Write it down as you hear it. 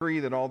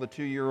that all the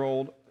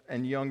 2-year-old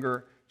and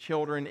younger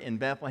children in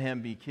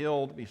Bethlehem be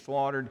killed, be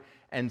slaughtered.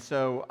 And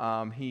so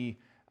he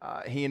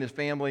and his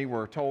family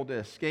were told to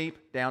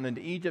escape down into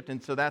Egypt.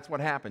 And so that's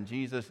what happened.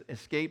 Jesus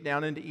escaped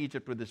down into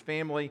Egypt with his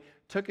family,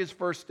 took his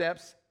first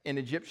steps in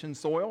Egyptian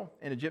soil,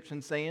 in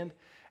Egyptian sand.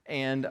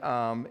 And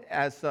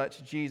as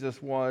such,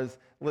 Jesus was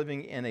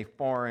living in a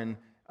foreign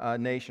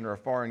nation or a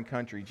foreign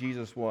country.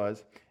 Jesus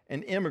was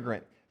an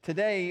immigrant.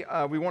 Today,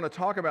 we want to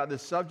talk about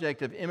this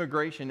subject of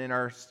immigration in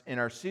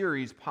our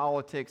series,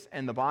 Politics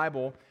and the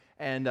Bible.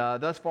 And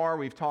thus far,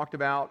 we've talked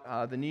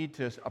about the need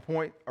to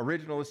appoint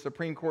originalist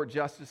Supreme Court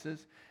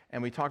justices,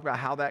 and we talked about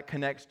how that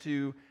connects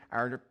to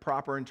our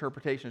proper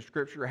interpretation of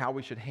Scripture, how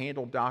we should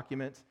handle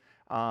documents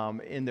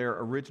in their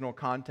original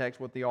context,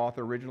 what the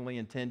author originally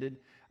intended.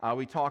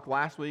 We talked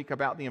last week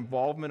about the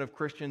involvement of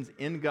Christians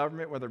in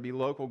government, whether it be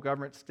local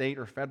government, state,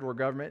 or federal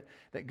government,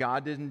 that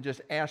God didn't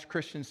just ask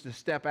Christians to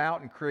step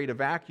out and create a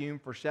vacuum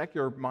for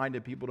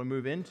secular-minded people to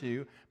move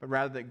into, but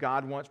rather that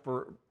God wants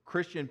for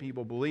Christian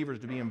people, believers,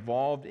 to be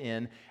involved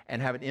in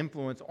and have an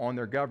influence on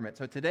their government.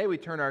 So today we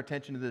turn our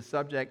attention to this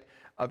subject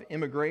of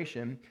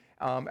immigration.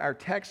 Our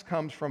text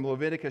comes from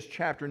Leviticus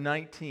chapter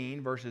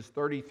 19, verses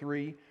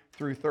 33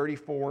 through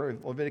 34,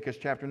 Leviticus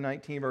chapter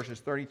 19, verses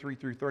 33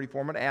 through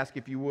 34. I'm going to ask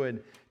if you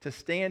would to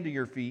stand to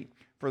your feet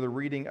for the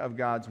reading of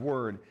God's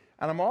Word.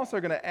 And I'm also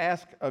going to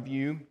ask of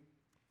you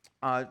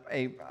I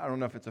don't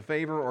know if it's a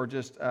favor or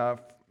just,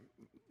 let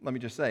me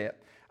just say it.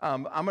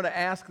 I'm going to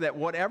ask that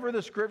whatever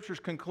the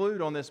Scriptures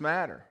conclude on this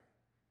matter,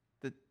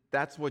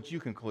 that's what you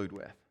conclude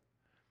with.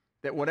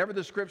 That whatever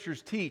the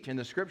Scriptures teach, and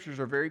the Scriptures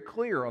are very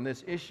clear on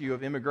this issue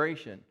of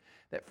immigration,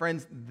 that,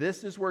 friends,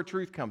 this is where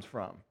truth comes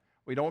from.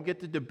 We don't get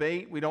to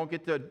debate. We don't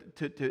get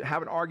to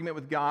have an argument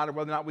with God or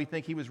whether or not we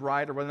think He was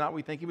right or whether or not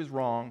we think He was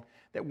wrong.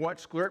 That what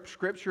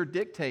Scripture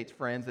dictates,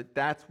 friends,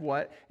 that's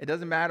what, it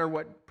doesn't matter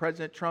what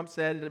President Trump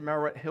said, it doesn't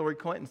matter what Hillary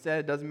Clinton said,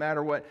 it doesn't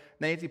matter what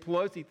Nancy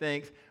Pelosi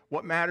thinks.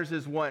 What matters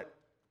is what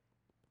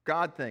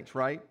God thinks,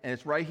 right? And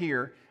it's right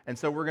here. And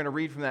so we're going to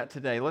read from that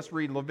today. Let's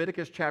read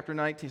Leviticus chapter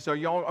 19. So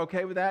y'all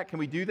okay with that? Can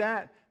we do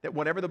that? That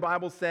whatever the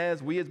Bible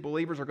says, we as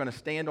believers are going to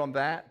stand on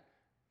that?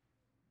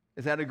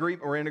 Is that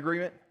agreement? We're in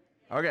agreement?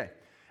 Okay.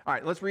 All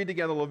right, let's read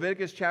together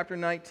Leviticus chapter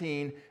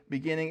 19,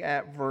 beginning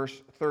at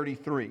verse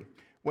 33.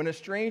 When a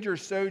stranger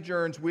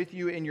sojourns with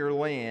you in your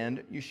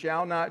land, you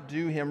shall not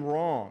do him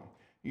wrong.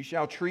 You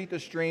shall treat the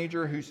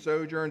stranger who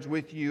sojourns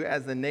with you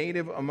as the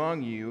native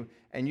among you,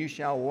 and you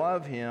shall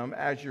love him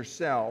as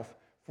yourself,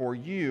 for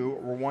you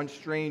were once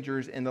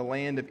strangers in the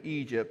land of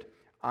Egypt.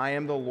 I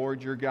am the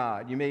Lord your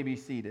God. You may be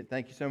seated.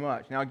 Thank you so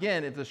much. Now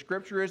again, if the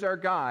Scripture is our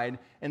guide,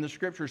 and the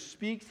Scripture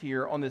speaks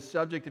here on this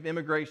subject of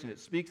immigration, it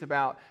speaks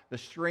about the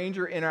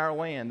stranger in our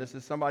land. This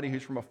is somebody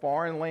who's from a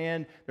foreign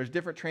land. There's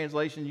different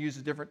translations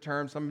uses different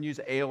terms. Some use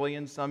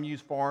alien, some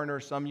use foreigner,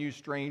 some use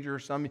stranger,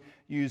 some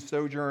use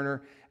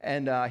sojourner.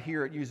 And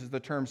here it uses the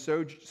term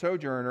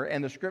sojourner.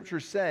 And the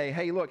Scriptures say,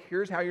 hey, look,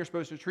 here's how you're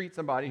supposed to treat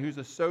somebody who's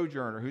a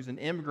sojourner, who's an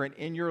immigrant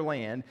in your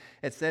land.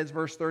 It says,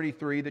 verse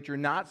 33, that you're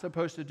not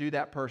supposed to do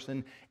that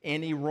person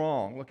any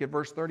wrong. Look at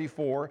verse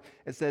 34.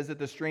 It says that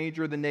the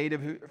stranger, the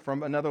native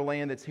from another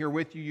land that's here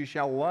with you, you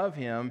shall love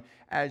him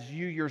as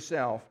you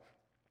yourself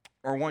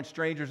or once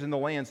strangers in the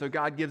land. So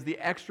God gives the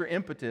extra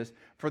impetus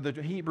for the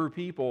Hebrew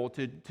people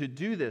to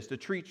do this, to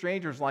treat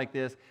strangers like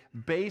this,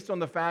 based on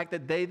the fact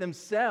that they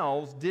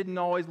themselves didn't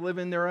always live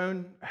in their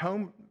own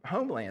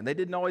homeland. They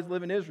didn't always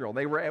live in Israel.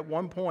 They were at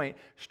one point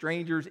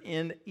strangers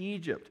in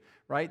Egypt,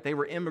 right? They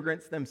were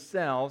immigrants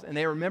themselves, and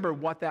they remember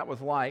what that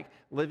was like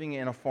living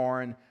in a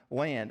foreign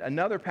land.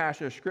 Another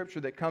passage of Scripture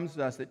that comes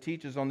to us that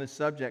teaches on this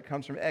subject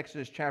comes from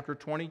Exodus chapter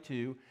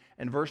 22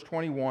 and verse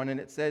 21, and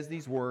it says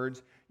these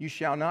words, "You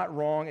shall not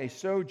wrong a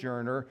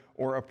sojourner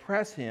or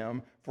oppress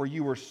him, for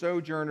you were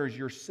sojourners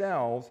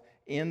yourselves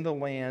in the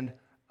land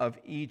of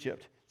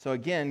Egypt." So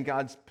again,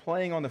 God's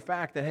playing on the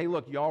fact that, hey,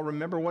 look, y'all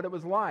remember what it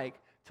was like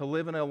to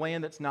live in a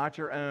land that's not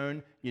your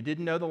own. You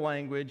didn't know the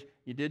language.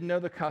 You didn't know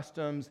the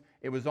customs.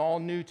 It was all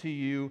new to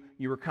you.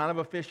 You were kind of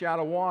a fish out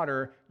of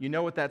water. You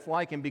know what that's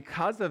like. And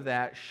because of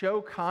that,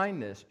 show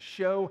kindness,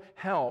 show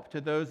help to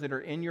those that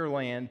are in your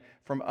land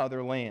from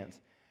other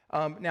lands.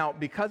 Now,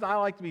 because I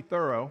like to be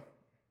thorough,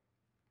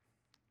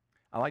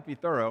 I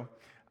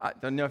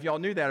don't know if y'all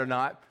knew that or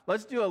not.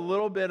 Let's do a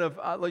little bit of,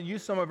 let's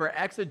use some of our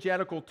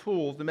exegetical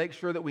tools to make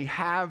sure that we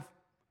have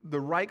the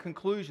right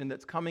conclusion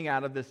that's coming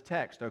out of this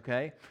text,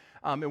 okay?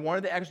 And one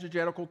of the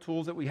exegetical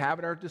tools that we have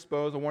at our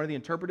disposal, one of the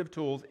interpretive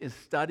tools, is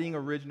studying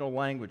original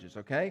languages,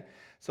 okay?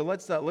 So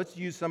let's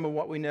use some of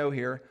what we know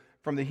here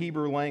from the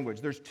Hebrew language.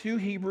 There's two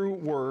Hebrew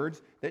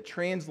words that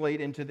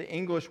translate into the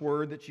English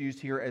word that's used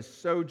here as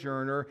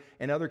sojourner.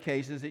 In other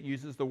cases, it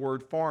uses the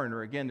word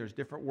foreigner. Again, there's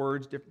different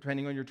words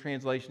depending on your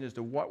translation as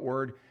to what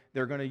word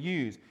they're going to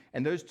use.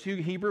 And those two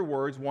Hebrew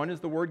words, one is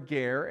the word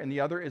ger, and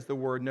the other is the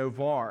word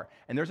novar.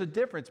 And there's a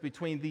difference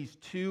between these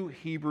two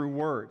Hebrew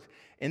words.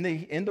 In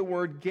the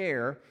word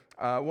ger,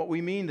 what we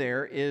mean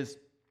there is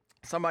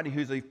somebody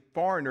who's a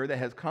foreigner that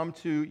has come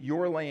to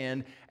your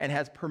land and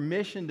has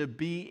permission to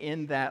be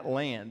in that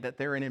land, that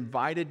they're an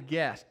invited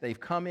guest. They've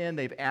come in,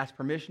 they've asked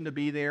permission to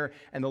be there,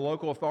 and the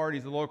local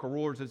authorities, the local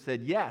rulers have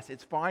said, yes,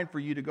 it's fine for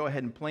you to go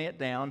ahead and plant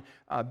down,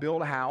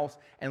 build a house,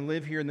 and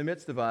live here in the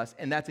midst of us.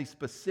 And that's a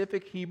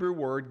specific Hebrew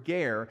word,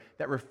 ger,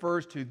 that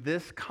refers to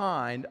this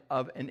kind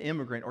of an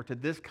immigrant or to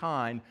this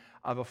kind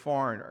of a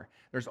foreigner.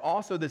 There's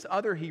also this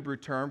other Hebrew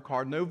term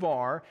called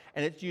novar,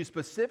 and it's used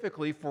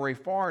specifically for a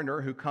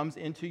foreigner who comes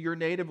into your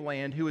native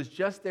land who is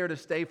just there to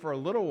stay for a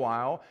little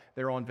while.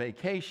 They're on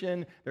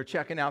vacation, they're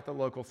checking out the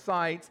local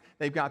sites,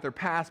 they've got their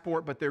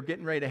passport, but they're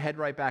getting ready to head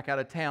right back out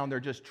of town. They're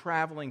just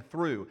traveling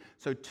through.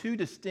 So two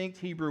distinct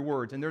Hebrew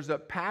words. And there's a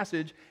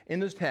passage in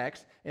this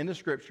text, in the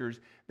scriptures,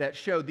 that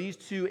show these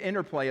two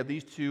interplay of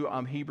these two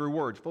Hebrew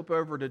words. Flip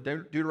over to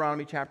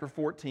Deuteronomy chapter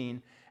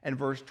 14 and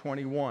verse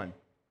 21.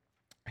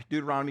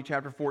 Deuteronomy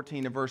chapter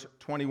 14 and verse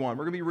 21.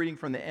 We're going to be reading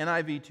from the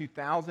NIV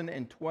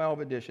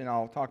 2012 edition.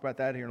 I'll talk about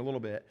that here in a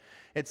little bit.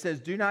 It says,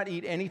 do not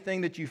eat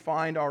anything that you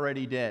find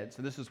already dead.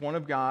 So this is one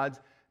of God's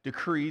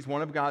decrees,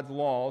 one of God's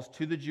laws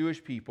to the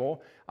Jewish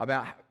people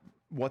about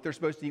what they're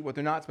supposed to eat, what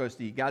they're not supposed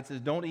to eat. God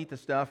says, don't eat the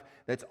stuff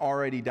that's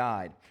already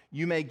died.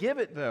 You may give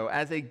it, though,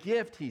 as a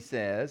gift, he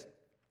says.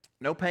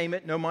 No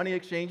payment, no money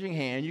exchanging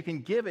hand. You can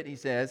give it, he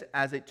says,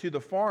 to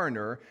the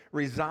foreigner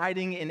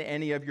residing in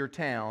any of your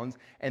towns,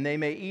 and they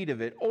may eat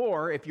of it.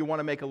 Or, if you want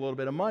to make a little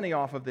bit of money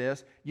off of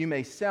this, you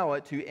may sell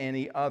it to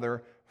any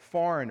other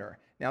foreigner.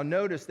 Now,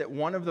 notice that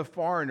one of the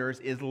foreigners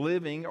is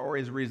living or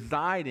is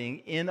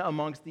residing in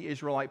amongst the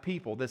Israelite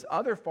people. This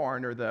other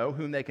foreigner, though,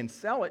 whom they can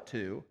sell it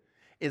to,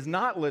 is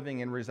not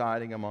living and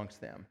residing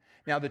amongst them.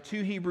 Now, the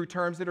two Hebrew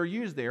terms that are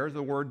used there is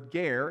the word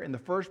ger in the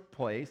first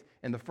place,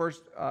 in the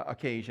first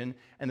occasion,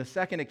 and the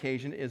second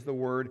occasion is the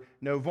word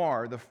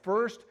novar. The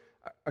first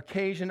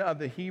occasion of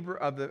the Hebrew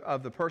of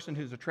the person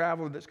who's a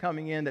traveler that's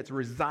coming in, that's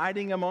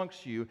residing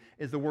amongst you,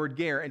 is the word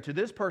ger. And to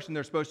this person,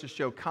 they're supposed to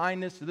show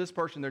kindness. To this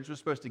person, they're just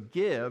supposed to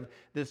give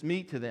this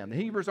meat to them. The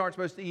Hebrews aren't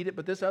supposed to eat it,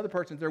 but this other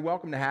person, they're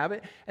welcome to have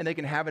it, and they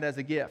can have it as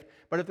a gift.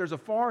 But if there's a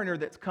foreigner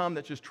that's come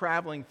that's just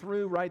traveling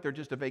through, right? They're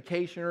just a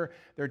vacationer.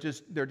 They're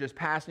just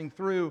passing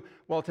through.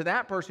 Well, to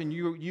that person,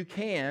 you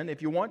can,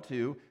 if you want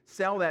to,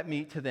 sell that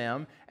meat to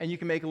them, and you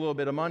can make a little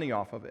bit of money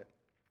off of it.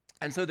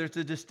 And so there's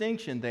a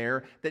distinction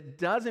there that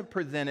doesn't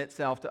present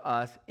itself to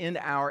us in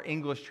our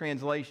English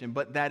translation,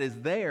 but that is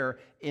there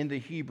in the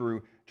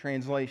Hebrew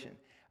translation.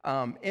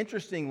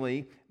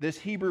 Interestingly, this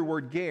Hebrew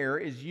word ger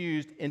is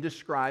used in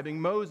describing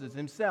Moses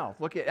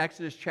himself. Look at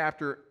Exodus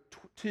chapter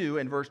 2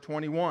 and verse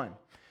 21.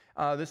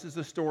 This is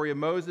the story of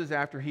Moses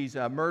after he's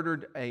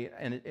murdered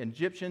an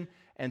Egyptian,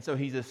 and so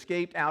he's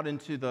escaped out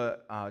into the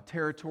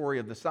territory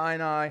of the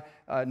Sinai,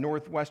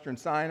 northwestern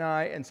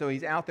Sinai, and so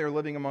he's out there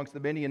living amongst the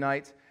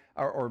Midianites,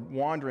 or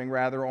wandering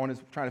rather,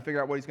 trying to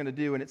figure out what he's going to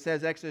do. And it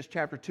says, Exodus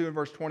chapter 2 and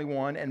verse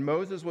 21, and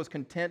Moses was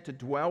content to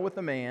dwell with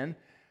a man,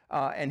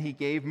 and he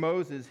gave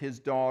Moses his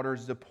daughter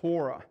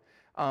Zipporah.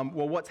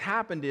 Well, what's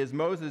happened is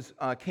Moses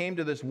came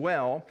to this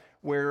well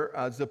where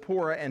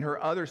Zipporah and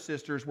her other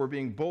sisters were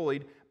being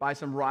bullied by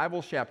some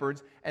rival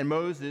shepherds, and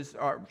Moses,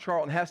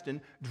 Charlton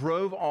Heston,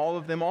 drove all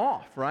of them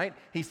off, right?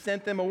 He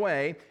sent them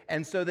away,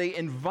 and so they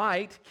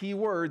invite, key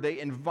word, they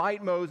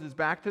invite Moses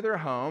back to their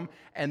home,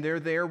 and they're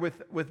there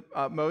with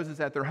Moses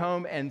at their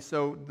home, and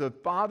so the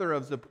father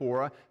of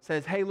Zipporah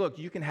says, hey, look,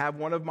 you can have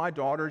one of my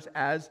daughters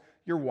as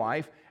your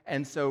wife,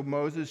 and so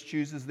Moses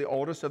chooses the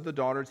oldest of the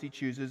daughters, he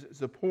chooses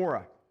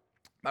Zipporah.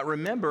 But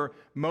remember,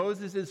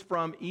 Moses is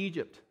from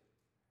Egypt.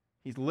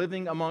 He's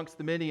living amongst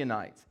the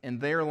Midianites in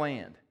their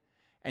land.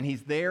 And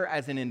he's there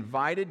as an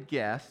invited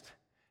guest.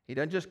 He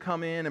doesn't just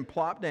come in and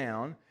plop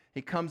down.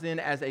 He comes in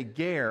as a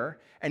ger,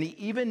 and he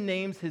even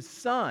names his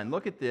son.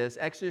 Look at this,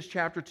 Exodus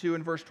chapter 2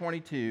 and verse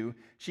 22.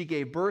 She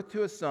gave birth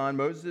to a son,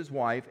 Moses'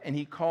 wife, and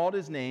he called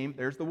his name,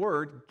 there's the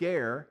word,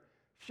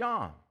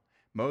 Gershom.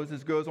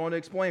 Moses goes on to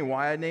explain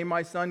why I named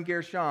my son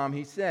Gershom.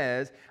 He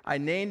says, I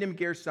named him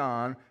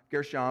Gershom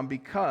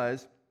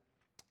because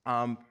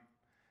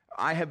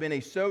I have been a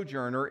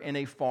sojourner in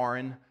a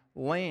foreign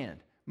land.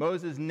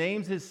 Moses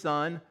names his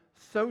son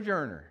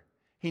sojourner.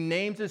 He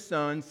names his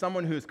son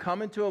someone who's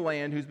come into a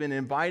land, who's been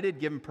invited,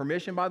 given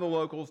permission by the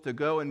locals to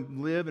go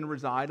and live and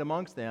reside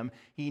amongst them.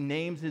 He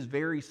names his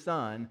very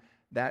son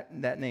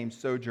that name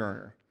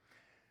sojourner.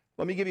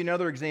 Let me give you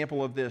another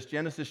example of this.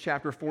 Genesis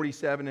chapter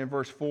 47 and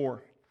verse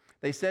 4.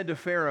 They said to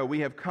Pharaoh, we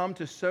have come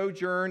to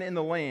sojourn in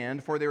the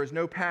land, for there is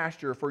no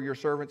pasture for your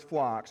servants'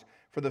 flocks,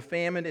 for the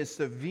famine is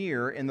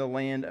severe in the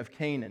land of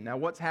Canaan. Now,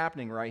 what's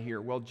happening right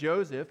here? Well,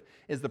 Joseph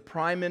is the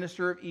prime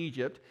minister of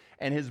Egypt,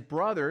 and his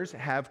brothers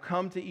have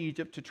come to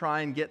Egypt to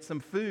try and get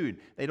some food.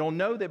 They don't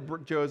know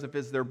that Joseph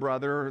is their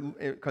brother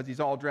because he's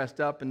all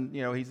dressed up and,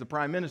 he's the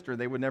prime minister.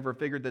 They would never have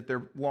figured that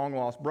their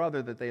long-lost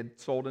brother that they had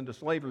sold into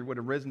slavery would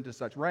have risen to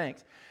such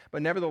ranks.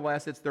 But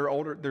nevertheless, it's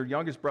their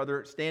youngest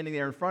brother standing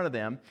there in front of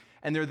them,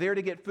 and they're there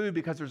to get food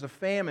because there's a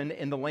famine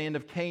in the land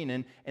of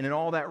Canaan and in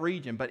all that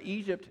region. But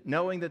Egypt,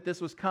 knowing that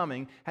this was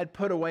coming, had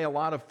put away a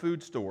lot of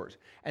food stores.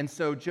 And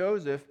so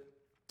Joseph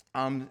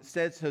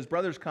says his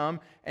brothers come,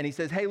 and he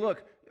says, hey,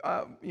 look,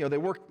 they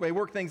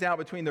work things out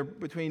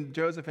between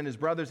Joseph and his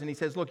brothers, and he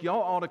says, look,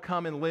 y'all ought to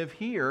come and live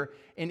here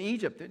in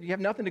Egypt. You have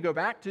nothing to go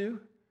back to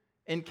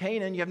in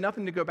Canaan. You have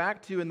nothing to go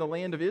back to in the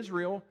land of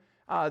Israel.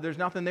 There's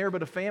nothing there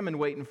but a famine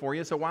waiting for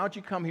you. So why don't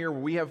you come here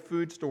where we have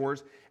food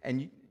stores,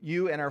 and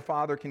you and our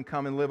father can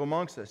come and live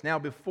amongst us. Now,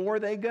 before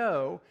they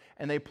go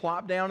and they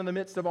plop down in the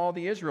midst of all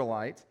the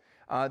Israelites,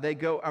 they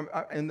go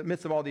in the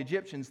midst of all the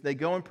Egyptians, they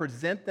go and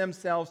present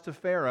themselves to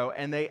Pharaoh,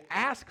 and they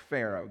ask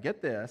Pharaoh,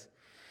 get this,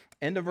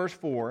 end of verse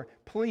 4,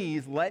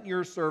 please let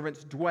your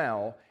servants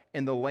dwell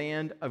in the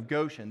land of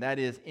Goshen, that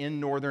is, in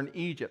northern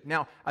Egypt.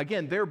 Now,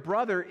 again, their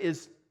brother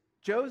is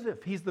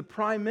Joseph. He's the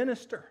prime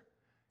minister.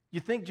 You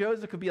think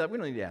Joseph could be like, we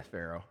don't need to ask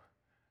Pharaoh,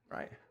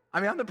 right? I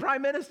mean, I'm the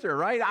prime minister,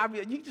 right?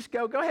 You just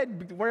go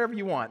ahead, wherever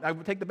you want. I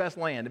would take the best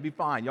land. It'd be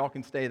fine. Y'all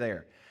can stay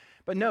there.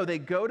 But no, they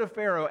go to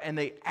Pharaoh and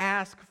they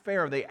ask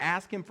Pharaoh. They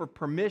ask him for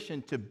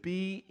permission to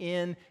be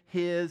in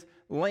his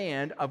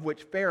land, of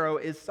which Pharaoh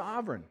is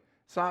sovereign.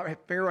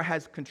 Pharaoh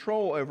has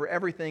control over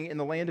everything in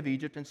the land of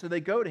Egypt, and so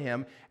they go to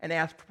him and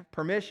ask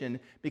permission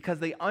because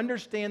they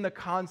understand the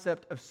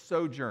concept of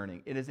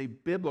sojourning. It is a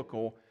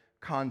biblical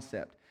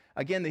concept.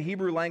 Again, the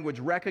Hebrew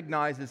language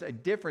recognizes a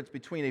difference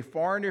between a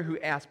foreigner who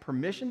asks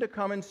permission to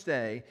come and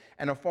stay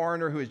and a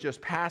foreigner who is just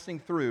passing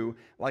through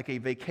like a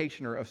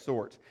vacationer of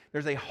sorts.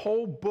 There's a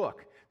whole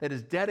book that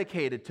is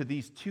dedicated to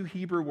these two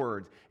Hebrew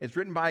words. It's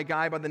written by a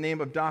guy by the name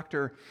of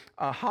Dr.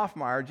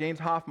 Hoffmeyer, James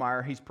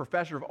Hoffmeyer. He's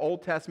professor of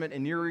Old Testament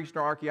and Near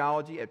Eastern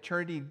archaeology at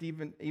Trinity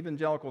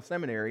Evangelical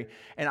Seminary,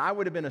 and I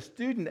would have been a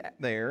student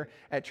there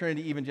at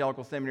Trinity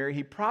Evangelical Seminary.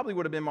 He probably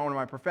would have been one of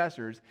my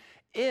professors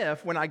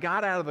if, when I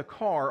got out of the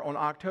car on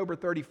October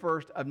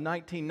 31st of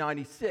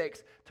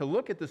 1996 to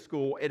look at the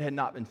school, it had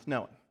not been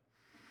snowing.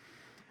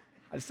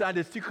 I decided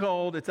it's too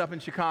cold, it's up in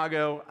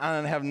Chicago, I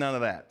don't have none of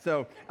that.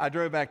 So I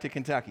drove back to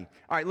Kentucky.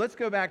 All right, let's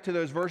go back to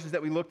those verses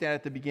that we looked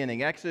at the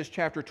beginning. Exodus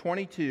chapter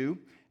 22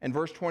 and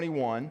verse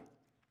 21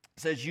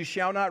 says, you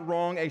shall not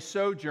wrong a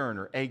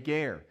sojourner, a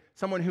ger,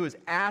 someone who has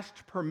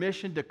asked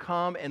permission to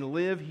come and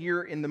live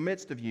here in the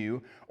midst of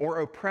you, or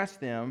oppress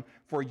them,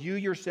 for you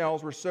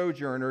yourselves were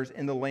sojourners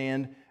in the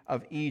land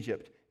of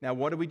Egypt. Now,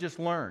 what did we just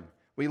learn?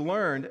 We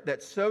learned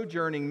that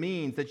sojourning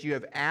means that you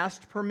have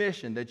asked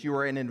permission, that you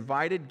are an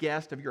invited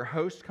guest of your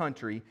host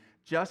country,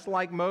 just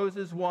like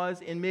Moses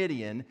was in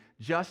Midian,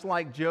 just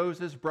like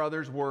Joseph's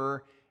brothers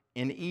were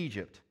in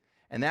Egypt.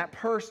 And that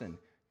person,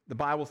 the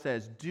Bible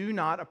says, do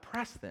not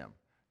oppress them.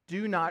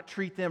 Do not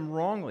treat them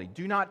wrongly.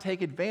 Do not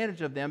take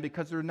advantage of them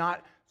because they're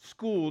not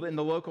schooled in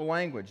the local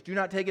language. Do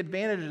not take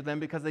advantage of them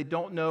because they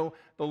don't know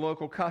the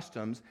local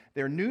customs.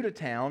 They're new to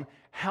town.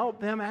 Help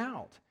them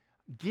out.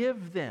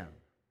 Give them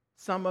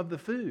some of the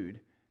food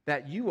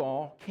that you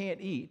all can't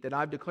eat, that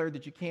I've declared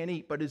that you can't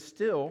eat, but is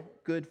still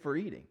good for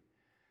eating.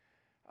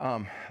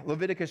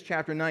 Leviticus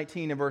chapter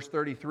 19 and verse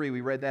 33,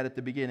 we read that at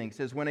the beginning,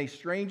 says, when a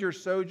stranger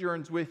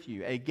sojourns with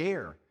you, a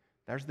ger,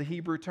 there's the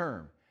Hebrew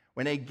term.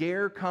 When a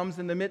ger comes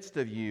in the midst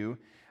of you,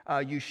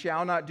 you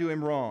shall not do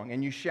him wrong,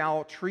 and you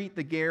shall treat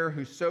the ger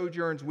who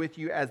sojourns with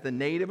you as the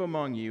native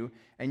among you,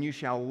 and you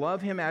shall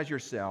love him as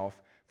yourself,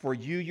 for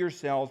you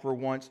yourselves were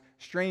once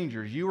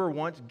strangers. You were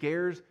once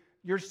gers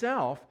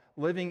yourself,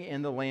 living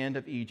in the land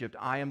of Egypt.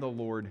 I am the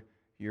Lord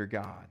your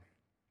God.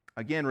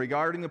 Again,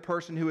 regarding the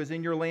person who is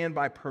in your land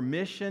by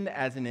permission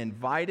as an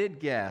invited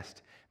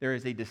guest, there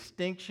is a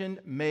distinction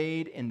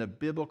made in the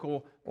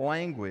biblical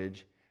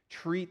language.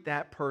 Treat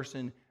that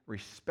person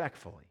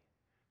respectfully.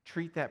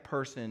 Treat that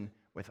person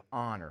with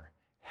honor.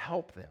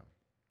 Help them.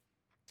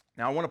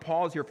 Now, I want to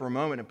pause here for a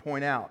moment and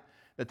point out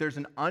that there's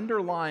an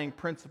underlying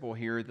principle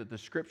here that the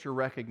Scripture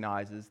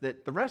recognizes,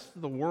 that the rest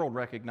of the world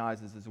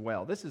recognizes as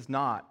well. This is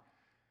not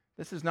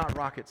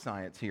rocket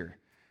science here.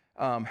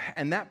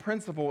 And that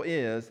principle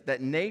is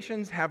that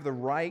nations have the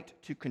right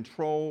to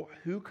control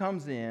who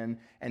comes in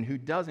and who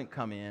doesn't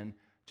come in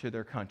to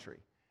their country.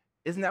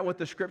 Isn't that what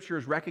the Scripture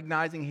is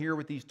recognizing here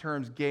with these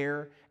terms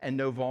ger and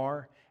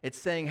novar? It's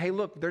saying, hey,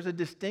 look, there's a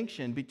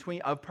distinction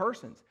of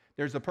persons.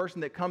 There's a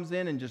person that comes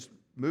in and just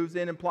moves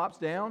in and plops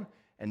down,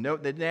 and they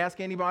didn't ask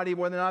anybody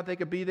whether or not they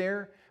could be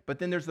there. But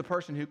then there's the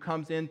person who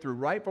comes in through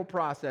rightful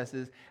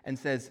processes and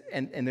says,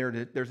 and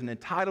there's an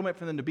entitlement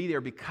for them to be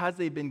there because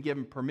they've been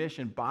given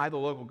permission by the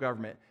local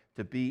government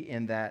to be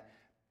in that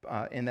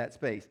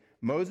space.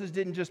 Moses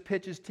didn't just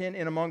pitch his tent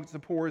in amongst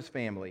Zipporah's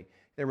family.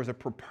 There was a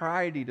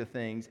propriety to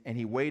things, and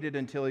he waited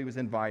until he was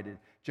invited.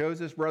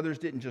 Joseph's brothers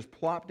didn't just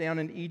plop down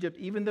in Egypt,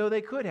 even though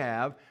they could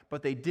have,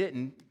 but they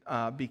didn't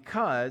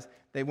because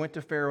they went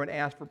to Pharaoh and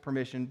asked for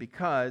permission,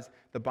 because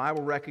the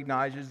Bible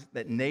recognizes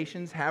that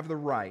nations have the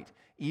right,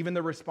 even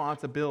the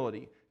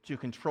responsibility, to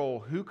control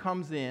who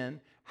comes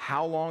in,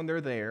 how long they're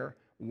there,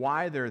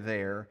 why they're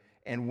there,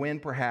 and when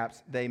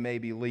perhaps they may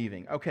be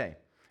leaving. Okay,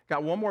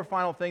 got one more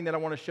final thing that I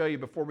want to show you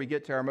before we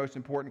get to our most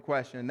important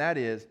question, and that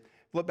is,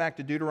 flip back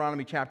to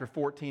Deuteronomy chapter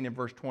 14 and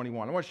verse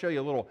 21. I want to show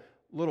you a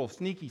little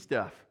sneaky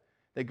stuff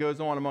that goes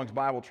on amongst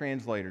Bible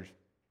translators.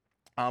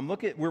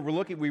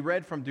 We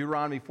read from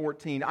Deuteronomy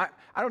 14. I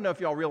don't know if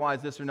y'all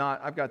realize this or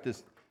not. I've got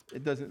this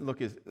it doesn't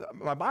look as,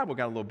 my Bible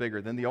got a little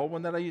bigger than the old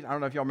one that I used. I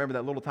don't know if y'all remember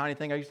that little tiny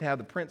thing I used to have.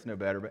 The prints no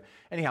better. But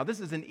anyhow, this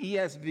is an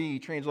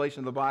ESV translation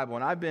of the Bible.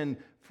 And I've been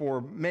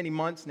for many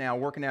months now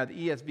working out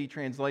the ESV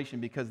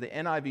translation because the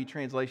NIV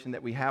translation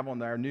that we have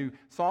on our new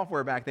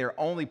software back there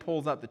only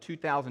pulls up the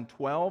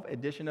 2012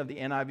 edition of the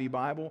NIV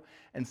Bible.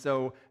 And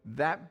so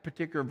that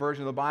particular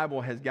version of the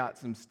Bible has got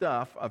some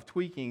stuff of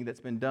tweaking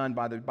that's been done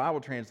by the Bible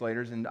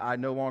translators, and I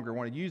no longer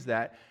want to use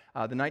that.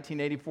 The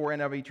 1984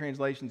 NIV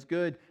translation is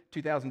good.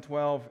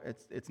 2012,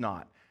 it's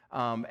not.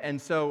 And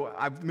so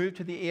I've moved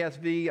to the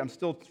ESV. I'm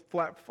still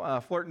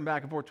flirting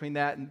back and forth between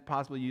that and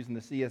possibly using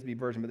the CSB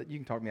version, but you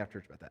can talk to me after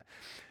church about that.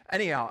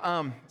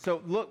 Anyhow,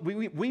 so look,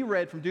 we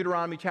read from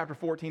Deuteronomy chapter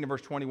 14 to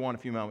verse 21 a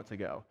few moments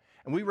ago.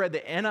 And we read the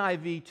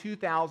NIV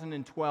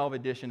 2012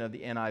 edition of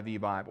the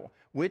NIV Bible,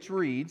 which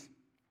reads,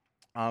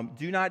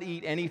 do not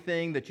eat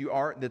anything that you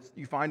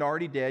find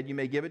already dead. You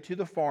may give it to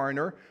the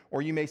foreigner,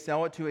 or you may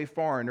sell it to a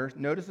foreigner.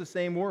 Notice the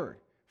same word.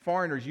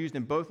 Foreigner is used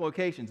in both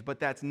locations, but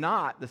that's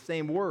not the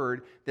same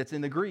word that's in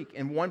the Greek.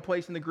 In one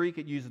place in the Greek,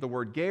 it uses the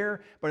word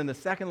ger, but in the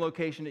second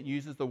location, it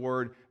uses the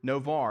word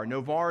novar.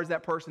 Novar is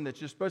that person that's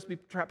just supposed to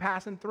be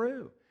passing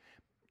through.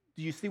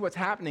 Do you see what's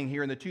happening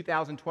here in the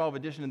 2012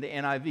 edition of the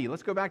NIV?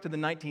 Let's go back to the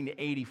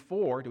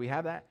 1984. Do we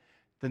have that?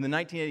 Then the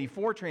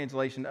 1984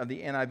 translation of the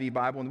NIV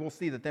Bible, and we'll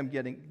see that them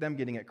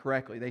getting it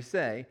correctly. They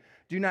say,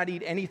 do not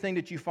eat anything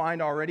that you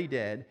find already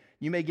dead.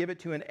 You may give it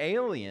to an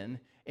alien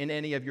in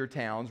any of your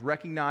towns,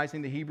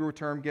 recognizing the Hebrew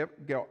term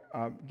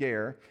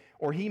ger,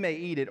 or he may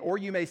eat it, or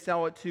you may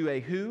sell it to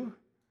a who?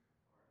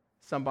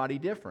 Somebody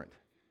different,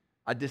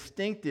 a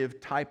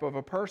distinctive type of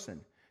a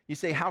person. You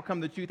say, how come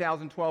the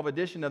 2012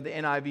 edition of the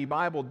NIV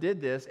Bible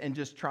did this and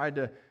just tried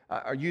to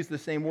use the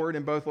same word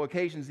in both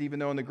locations, even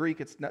though in the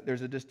Greek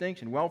there's a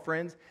distinction? Well,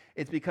 friends,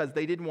 it's because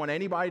they didn't want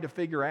anybody to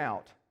figure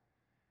out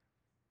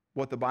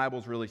what the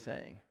Bible's really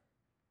saying.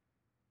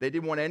 They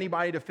didn't want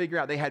anybody to figure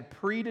out. They had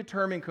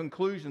predetermined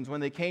conclusions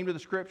when they came to the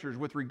Scriptures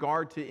with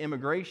regard to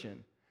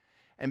immigration.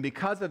 And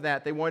because of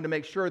that, they wanted to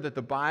make sure that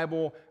the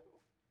Bible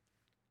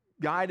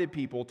guided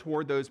people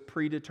toward those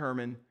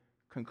predetermined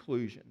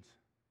conclusions.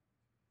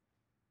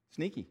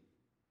 Sneaky,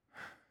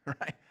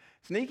 right?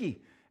 Sneaky.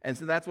 And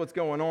so that's what's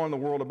going on in the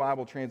world of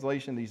Bible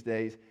translation these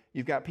days.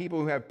 You've got people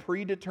who have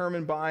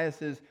predetermined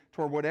biases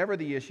toward whatever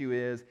the issue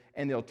is,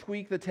 and they'll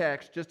tweak the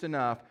text just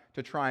enough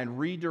to try and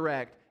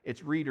redirect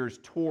its readers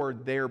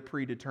toward their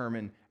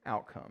predetermined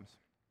outcomes.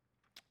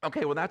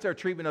 Okay, well, that's our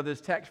treatment of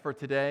this text for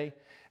today.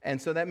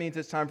 And so that means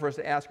it's time for us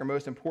to ask our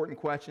most important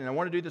question. And I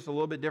want to do this a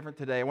little bit different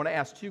today. I want to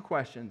ask two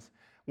questions.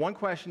 One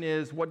question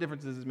is, what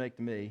difference does this make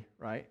to me,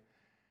 right?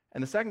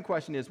 And the second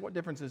question is, what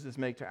difference does this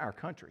make to our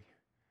country?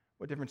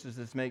 What difference does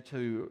this make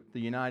to the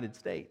United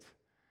States?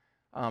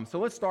 So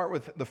let's start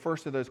with the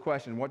first of those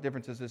questions. What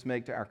difference does this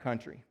make to our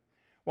country?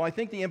 Well, I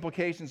think the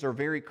implications are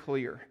very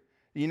clear.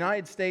 The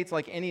United States,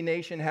 like any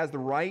nation, has the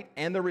right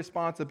and the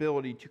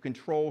responsibility to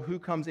control who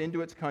comes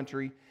into its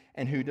country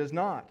and who does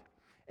not.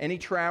 Any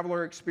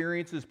traveler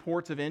experiences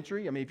ports of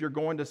entry. I mean, if you're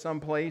going to some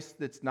place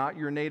that's not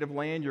your native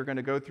land, you're going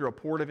to go through a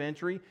port of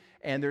entry,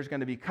 and there's going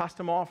to be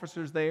custom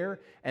officers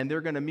there, and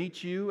they're going to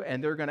meet you,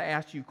 and they're going to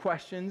ask you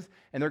questions,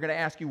 and they're going to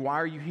ask you, why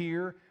are you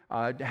here?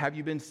 Have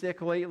you been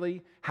sick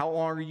lately? How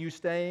long are you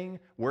staying?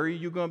 Where are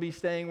you going to be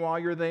staying while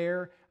you're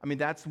there? I mean,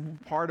 that's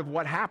part of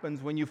what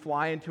happens when you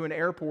fly into an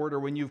airport or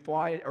when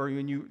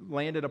you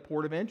land at a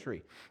port of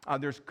entry.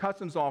 There's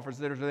customs officers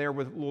that are there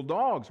with little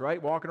dogs,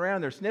 right, walking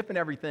around. They're sniffing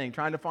everything,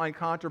 trying to find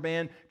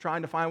contraband,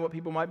 trying to find what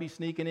people might be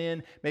sneaking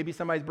in. Maybe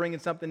somebody's bringing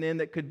something in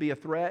that could be a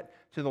threat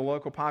to the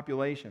local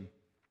population.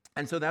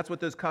 And so that's what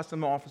those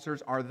custom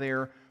officers are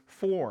there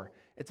for.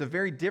 It's a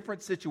very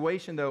different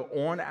situation, though,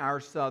 on our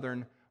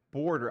southern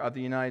border of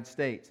the United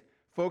States.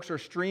 Folks are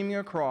streaming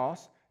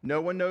across. No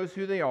one knows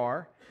who they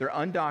are. They're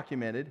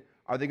undocumented.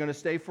 Are they going to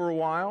stay for a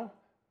while?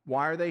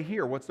 Why are they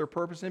here? What's their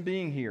purpose in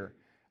being here?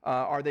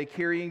 Are they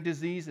carrying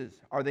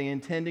diseases? Are they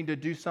intending to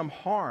do some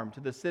harm to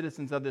the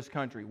citizens of this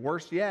country?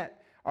 Worse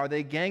yet, are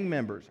they gang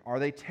members? Are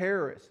they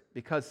terrorists?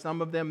 Because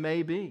some of them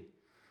may be.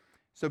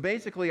 So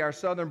basically, our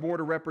southern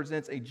border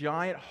represents a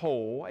giant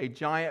hole, a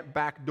giant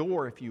back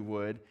door, if you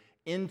would,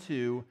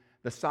 into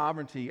the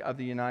sovereignty of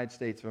the United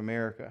States of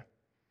America.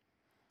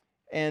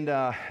 And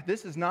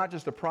this is not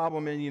just a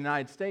problem in the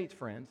United States,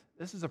 friends.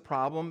 This is a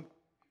problem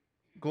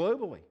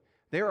globally.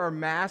 There are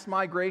mass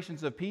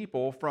migrations of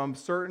people from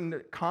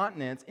certain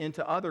continents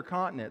into other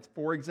continents.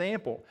 For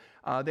example,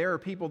 there are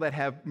people that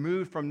have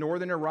moved from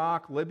northern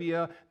Iraq,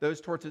 Libya, those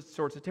sorts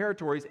of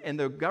territories, and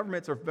the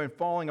governments have been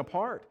falling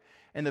apart.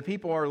 And the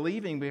people are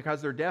leaving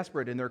because they're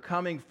desperate, and they're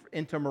coming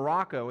into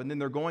Morocco, and then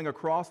they're going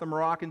across the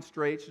Moroccan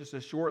Straits, just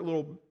a short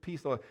little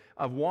piece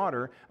of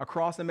water,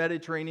 across the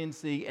Mediterranean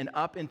Sea and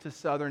up into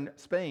southern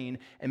Spain,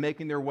 and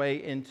making their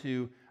way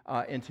into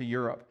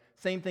Europe.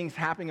 Same thing's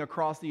happening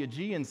across the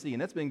Aegean Sea,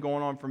 and that's been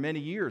going on for many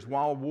years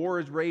while war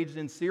is raged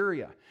in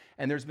Syria.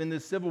 And there's been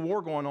this civil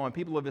war going on.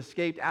 People have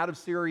escaped out of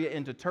Syria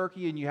into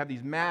Turkey, and you have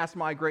these mass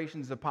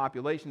migrations of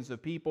populations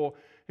of people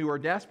who are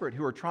desperate,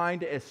 who are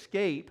trying to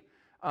escape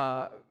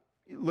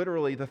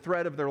literally the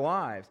threat of their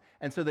lives.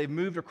 And so they've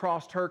moved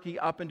across Turkey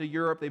up into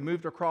Europe. They've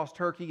moved across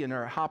Turkey and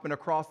are hopping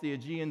across the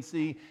Aegean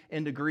Sea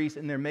into Greece,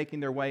 and they're making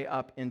their way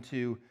up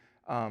into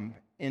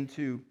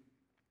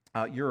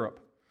Europe.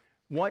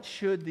 What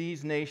should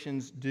these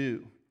nations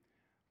do?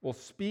 Well,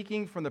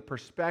 speaking from the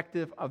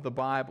perspective of the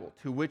Bible,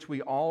 to which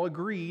we all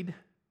agreed,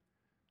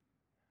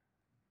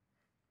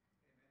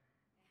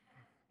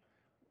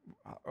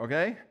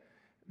 okay,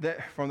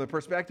 that from the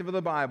perspective of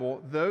the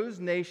Bible, those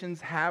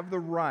nations have the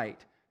right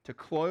to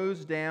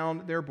close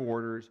down their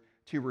borders,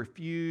 to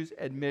refuse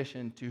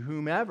admission to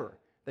whomever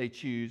they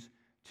choose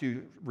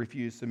to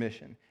refuse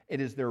submission. It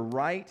is their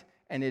right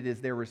and it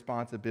is their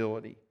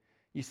responsibility.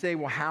 You say,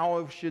 well,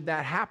 how should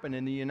that happen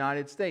in the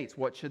United States?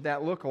 What should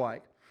that look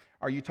like?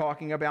 Are you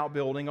talking about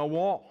building a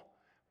wall?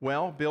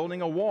 Well,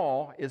 building a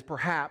wall is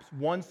perhaps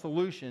one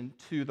solution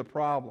to the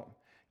problem.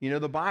 You know,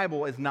 the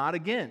Bible is not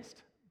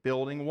against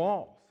building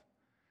walls.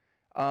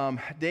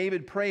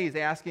 David prays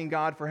asking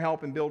God for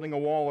help in building a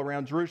wall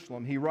around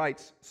Jerusalem. He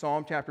writes,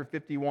 Psalm chapter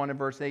 51 and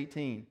verse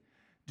 18,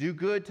 "Do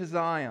good to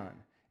Zion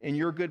in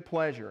your good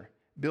pleasure.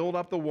 Build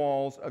up the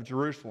walls of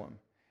Jerusalem.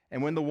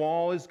 And when the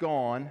wall is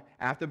gone,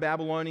 after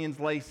Babylonians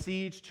lay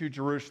siege to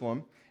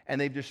Jerusalem, and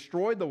they've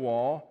destroyed the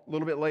wall," a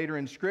little bit later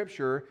in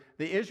Scripture,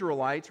 the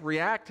Israelites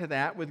react to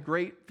that with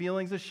great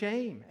feelings of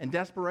shame and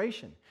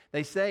desperation.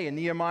 They say in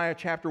Nehemiah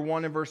chapter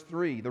 1 and verse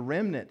 3, "The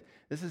remnant,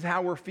 this is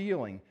how we're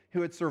feeling,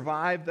 who had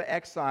survived the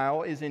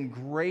exile is in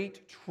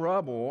great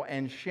trouble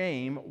and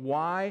shame."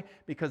 Why?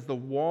 Because the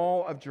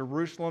wall of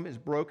Jerusalem is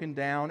broken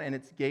down and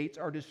its gates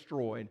are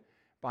destroyed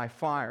by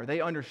fire.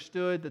 They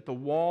understood that the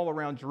wall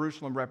around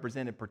Jerusalem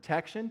represented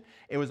protection.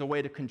 It was a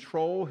way to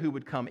control who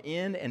would come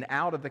in and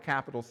out of the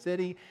capital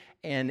city,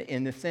 and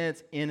in a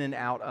sense, in and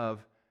out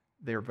of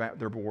their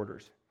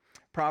borders.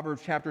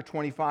 Proverbs chapter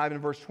 25 and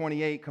verse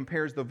 28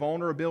 compares the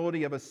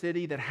vulnerability of a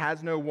city that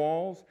has no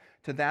walls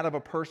to that of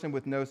a person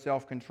with no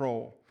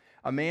self-control.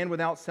 A man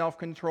without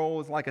self-control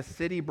is like a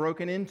city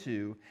broken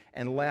into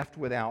and left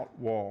without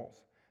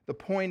walls. The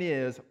point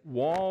is,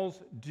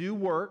 walls do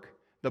work.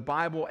 The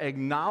Bible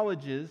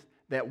acknowledges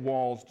that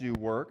walls do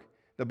work.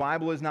 The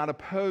Bible is not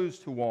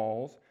opposed to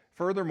walls.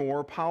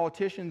 Furthermore,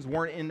 politicians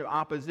weren't in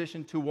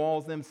opposition to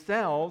walls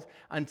themselves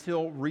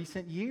until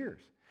recent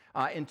years.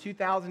 In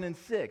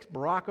 2006,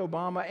 Barack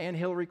Obama and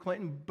Hillary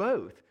Clinton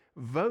both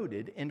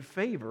voted in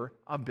favor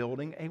of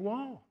building a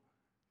wall.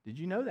 Did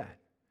you know that?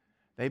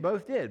 They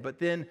both did. But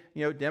then,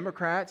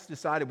 Democrats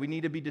decided we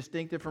need to be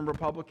distinctive from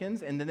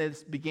Republicans, and then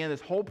it began this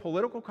whole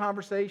political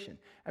conversation.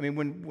 I mean,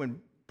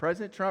 when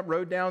President Trump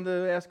rode down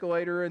the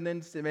escalator and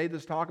then made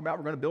this talk about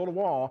we're going to build a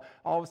wall,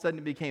 all of a sudden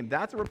it became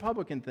that's a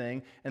Republican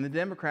thing, and the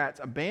Democrats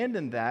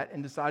abandoned that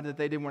and decided that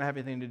they didn't want to have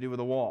anything to do with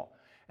a wall.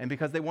 And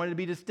because they wanted to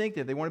be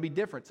distinctive, they want to be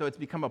different, so it's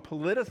become a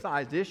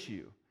politicized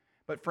issue.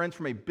 But friends,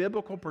 from a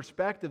biblical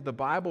perspective, the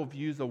Bible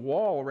views the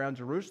wall around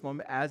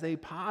Jerusalem as a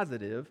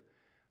positive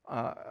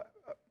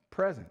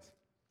presence.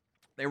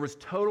 There was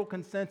total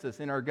consensus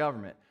in our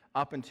government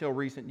up until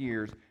recent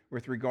years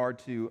with regard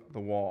to the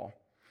wall.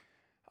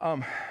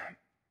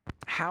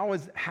 How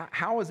is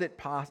it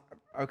possible?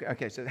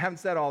 Okay, so having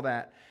said all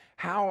that,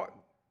 how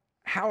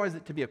is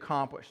it to be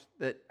accomplished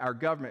that our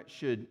government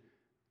should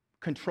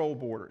control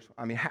borders?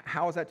 I mean,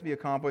 how is that to be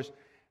accomplished?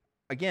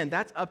 Again,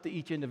 that's up to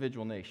each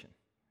individual nation.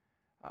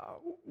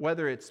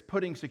 Whether it's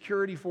putting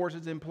security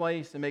forces in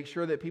place to make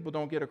sure that people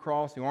don't get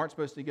across who aren't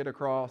supposed to get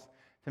across,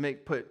 to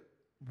put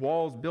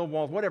walls, build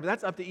walls, whatever,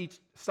 that's up to each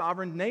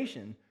sovereign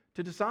nation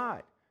to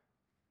decide,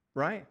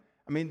 right?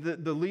 I mean,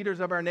 the leaders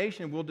of our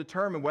nation will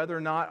determine whether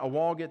or not a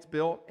wall gets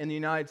built in the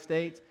United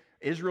States.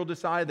 Israel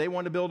decided they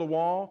wanted to build a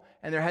wall,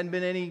 and there hadn't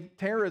been any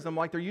terrorism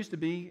like there used to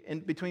be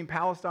between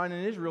Palestine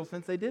and Israel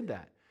since they did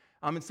that.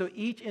 And so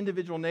each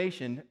individual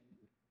nation,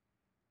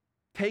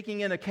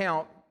 taking in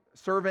account,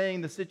 surveying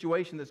the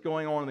situation that's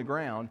going on the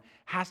ground,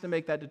 has to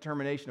make that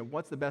determination of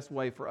what's the best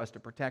way for us to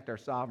protect our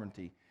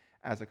sovereignty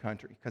as a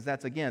country. Because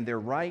that's, again, their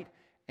right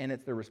and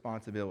it's their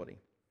responsibility.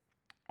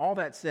 All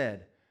that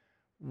said,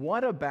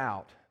 what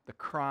about the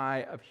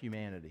cry of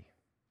humanity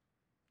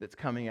that's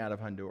coming out of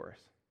Honduras?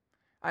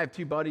 I have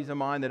two buddies of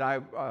mine that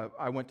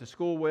I went to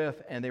school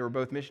with, and they were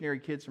both missionary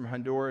kids from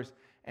Honduras,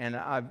 and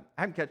I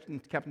haven't kept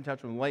in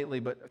touch with them lately,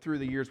 but through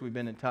the years we've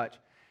been in touch.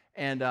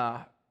 And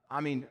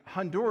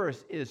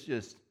Honduras is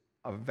just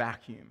a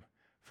vacuum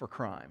for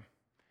crime,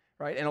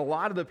 right? And a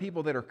lot of the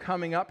people that are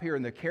coming up here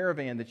in the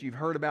caravan that you've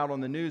heard about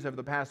on the news over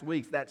the past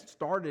weeks,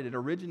 it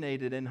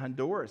originated in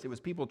Honduras. It was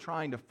people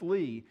trying to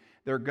flee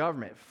their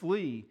government,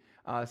 flee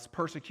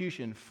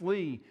persecution,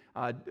 flee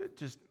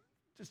just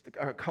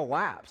a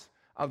collapse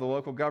of the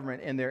local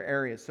government in their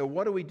areas. So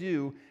what do we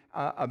do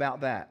about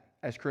that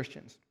as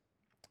Christians?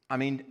 I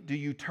mean, do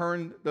you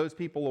turn those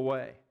people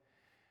away?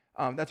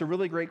 That's a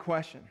really great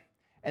question.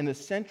 And the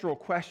central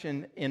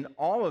question in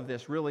all of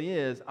this really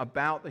is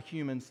about the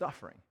human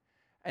suffering.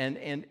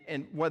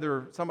 And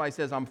whether somebody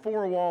says, I'm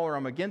for a wall or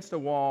I'm against a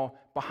wall,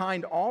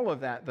 behind all of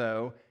that,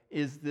 though,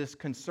 is this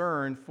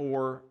concern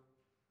for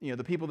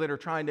the people that are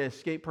trying to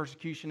escape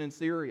persecution in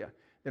Syria,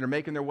 that are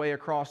making their way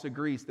across to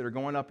Greece, that are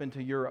going up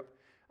into Europe.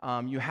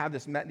 You have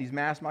these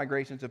mass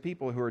migrations of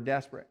people who are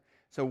desperate.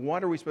 So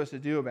what are we supposed to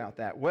do about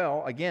that?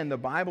 Well, again, the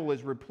Bible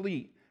is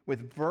replete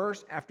with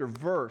verse after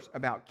verse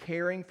about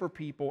caring for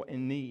people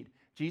in need.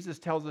 Jesus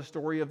tells the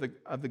story of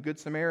the Good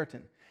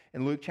Samaritan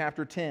in Luke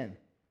chapter 10.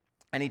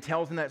 And he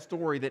tells in that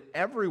story that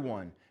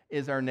everyone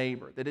is our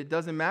neighbor, that it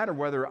doesn't matter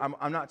whether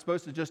I'm not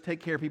supposed to just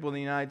take care of people in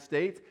the United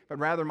States, but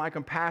rather my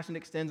compassion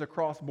extends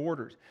across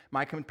borders.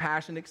 My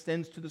compassion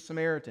extends to the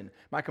Samaritan.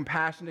 My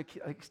compassion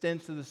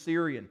extends to the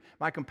Syrian.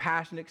 My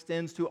compassion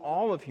extends to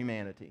all of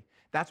humanity.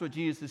 That's what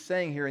Jesus is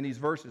saying here in these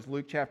verses.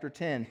 Luke chapter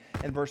 10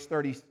 and verse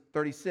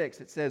 36,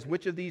 it says,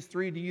 "Which of these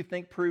three do you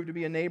think proved to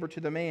be a neighbor to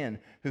the man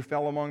who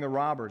fell among the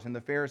robbers?" And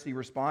the Pharisee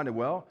responded,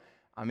 "Well,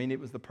 it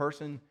was the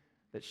person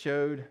that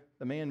showed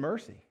the man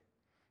mercy."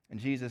 And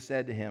Jesus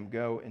said to him,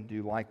 "Go and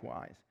do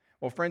likewise."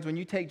 Well, friends, when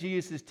you take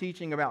Jesus'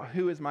 teaching about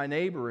who is my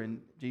neighbor,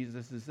 and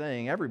Jesus is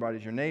saying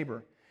everybody's your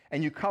neighbor,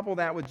 and you couple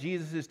that with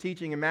Jesus'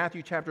 teaching in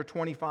Matthew chapter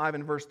 25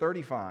 and verse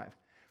 35,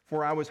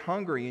 "For I was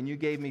hungry and you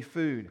gave me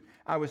food.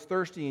 I was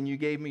thirsty and you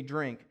gave me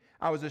drink.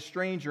 I was a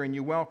stranger and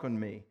you welcomed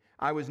me.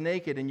 I was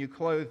naked and you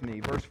clothed me."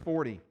 Verse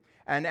 40,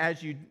 "And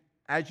as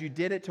you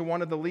did it to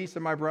one of the least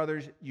of my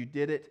brothers, you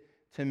did it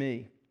to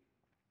me."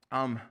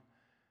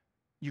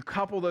 You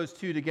couple those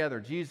two together.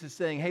 Jesus is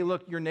saying, hey,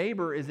 look, your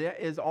neighbor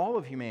is all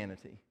of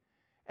humanity.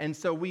 And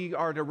so we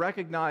are to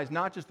recognize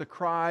not just the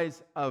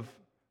cries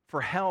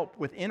for help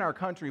within our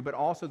country, but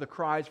also the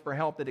cries for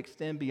help that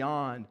extend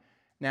beyond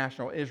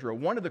national Israel.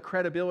 One of the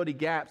credibility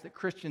gaps that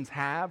Christians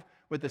have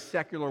with the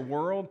secular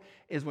world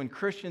is when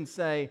Christians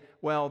say,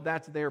 well,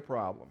 that's their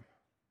problem.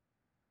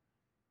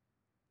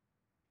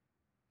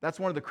 That's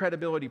one of the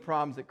credibility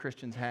problems that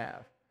Christians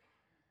have.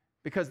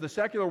 Because the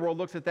secular world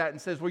looks at that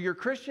and says, well, you're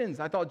Christians.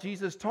 I thought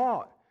Jesus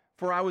taught.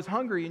 For I was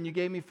hungry and you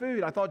gave me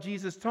food. I thought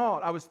Jesus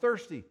taught. I was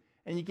thirsty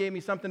and you gave me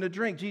something to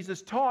drink.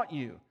 Jesus taught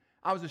you.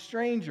 I was a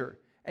stranger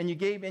and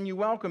you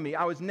welcomed me.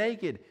 I was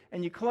naked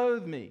and you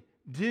clothed me.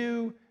 As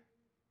you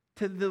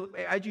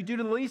do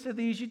to the least of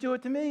these, you do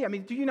it to me.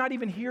 Do you not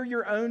even hear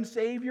your own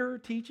Savior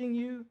teaching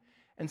you?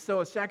 And so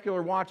a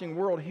secular watching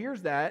world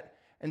hears that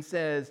and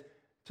says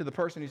to the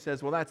person who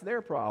says, well, that's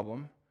their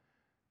problem.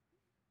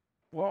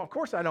 Well, of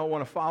course I don't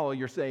want to follow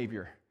your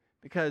Savior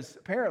because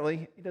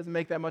apparently he doesn't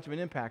make that much of an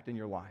impact in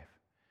your life.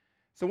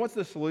 So what's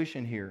the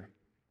solution here?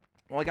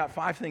 Well, I got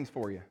 5 things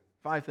for you.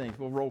 5 things.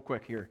 We'll roll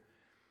quick here.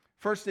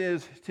 First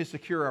is to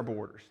secure our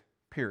borders,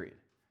 period.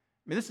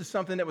 This is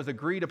something that was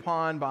agreed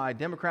upon by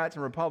Democrats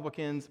and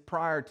Republicans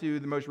prior to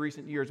the most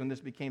recent years when this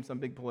became some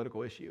big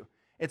political issue.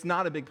 It's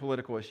not a big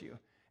political issue.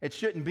 It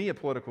shouldn't be a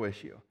political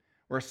issue.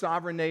 We're a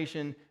sovereign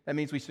nation. That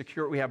means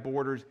we have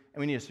borders, and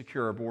we need to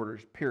secure our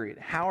borders, period.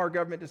 How our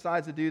government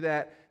decides to do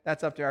that,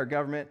 that's up to our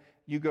government.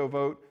 You go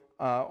vote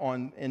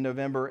in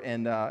November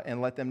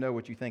and let them know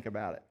what you think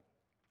about it.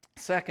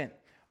 Second,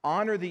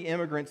 honor the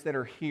immigrants that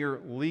are here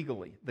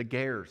legally, the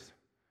gers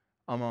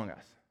among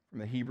us, from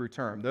the Hebrew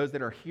term. Those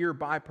that are here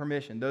by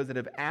permission, those that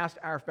have asked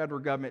our federal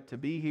government to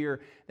be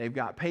here, they've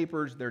got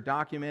papers, they're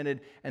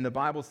documented, and the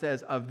Bible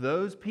says of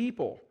those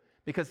people,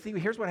 because see,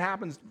 here's what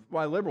happens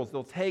by liberals.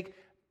 They'll take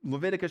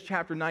Leviticus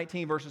chapter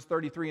 19, verses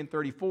 33 and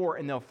 34,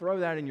 and they'll throw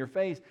that in your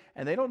face,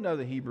 and they don't know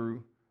the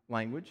Hebrew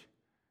language,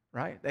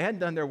 right? They hadn't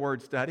done their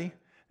word study.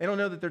 They don't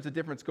know that there's a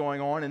difference going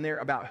on in there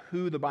about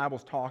who the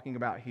Bible's talking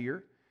about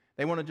here.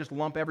 They want to just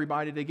lump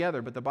everybody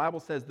together, but the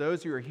Bible says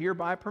those who are here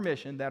by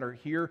permission, that are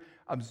here,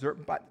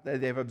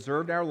 they've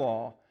observed our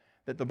law,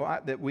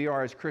 that we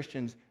are as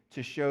Christians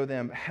to show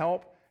them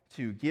help,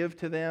 to give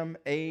to them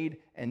aid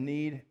and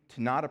need,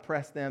 to not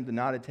oppress them, to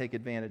not take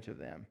advantage of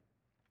them.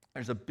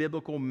 There's a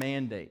biblical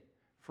mandate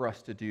for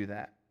us to do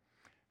that.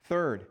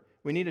 Third,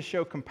 we need to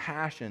show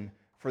compassion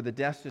for the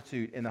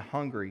destitute and the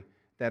hungry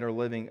that are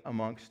living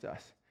amongst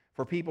us,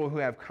 for people who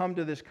have come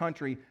to this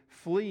country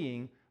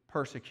fleeing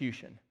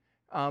persecution.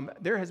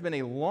 There has been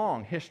a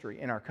long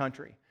history in our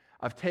country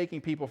of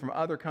taking people from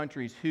other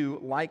countries who,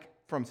 like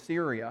from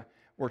Syria,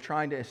 were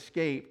trying to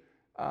escape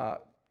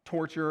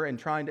torture and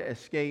trying to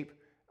escape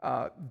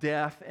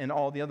death and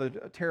all the other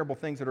terrible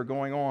things that are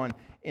going on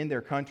in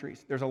their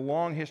countries. There's a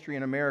long history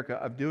in America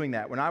of doing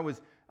that. When I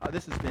was,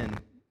 this has been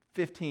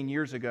 15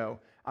 years ago,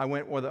 I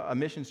went with a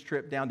missions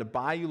trip down to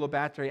Bayou La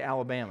Batre,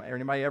 Alabama.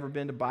 Anybody ever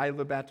been to Bayou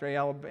La Batre,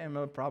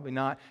 Alabama? Probably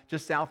not.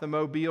 Just south of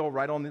Mobile,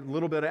 right on the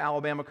little bit of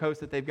Alabama coast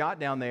that they've got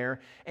down there.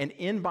 And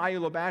in Bayou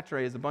La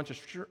Batre is a bunch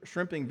of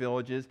shrimping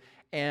villages.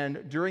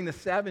 And during the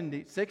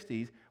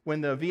 60s,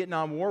 when the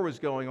Vietnam War was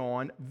going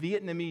on,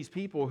 Vietnamese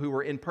people who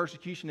were in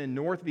persecution in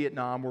North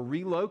Vietnam were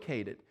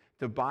relocated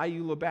to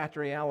Bayou La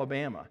Batre,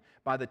 Alabama,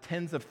 by the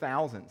tens of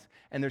thousands.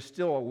 And there's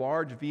still a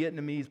large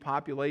Vietnamese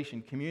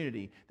population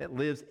community that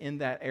lives in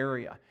that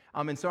area.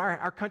 And so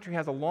our country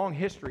has a long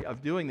history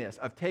of doing this,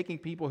 of taking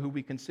people who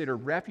we consider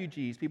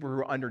refugees, people who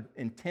are under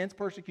intense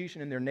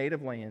persecution in their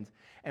native lands,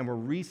 and were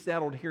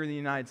resettled here in the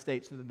United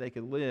States so that they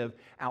could live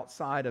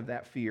outside of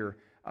that fear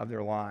of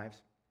their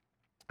lives.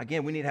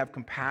 Again, we need to have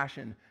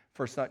compassion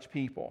for such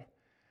people.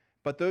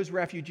 But those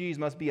refugees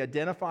must be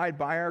identified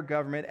by our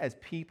government as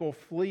people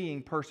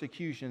fleeing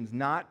persecutions,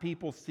 not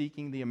people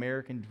seeking the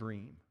American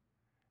dream.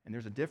 And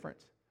there's a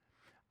difference.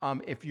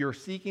 If you're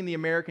seeking the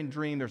American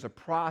dream, there's a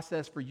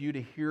process for you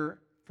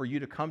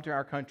to come to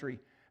our country.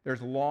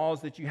 There's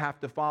laws that you have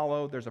to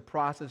follow. There's a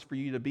process for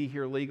you to be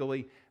here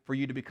legally, for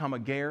you to become a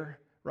ger,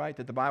 right,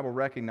 that the Bible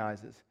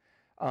recognizes.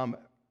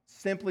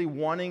 Simply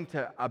wanting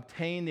to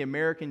obtain the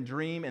American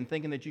dream and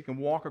thinking that you can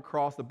walk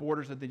across the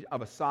borders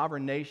of a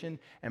sovereign nation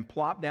and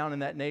plop down in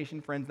that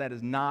nation, friends, that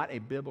is not a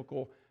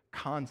biblical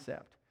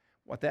concept.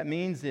 What that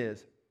means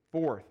is,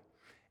 fourth,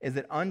 is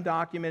that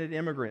undocumented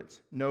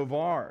immigrants,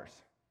 novars,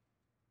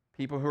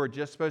 people who are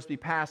just supposed to be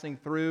passing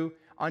through,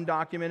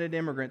 undocumented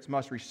immigrants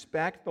must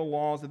respect the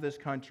laws of this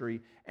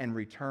country and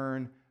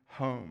return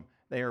home.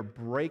 They are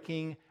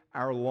breaking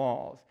our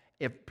laws.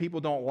 If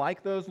people don't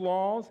like those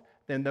laws,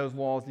 then those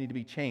laws need to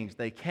be changed.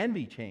 They can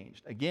be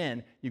changed.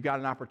 Again, you've got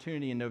an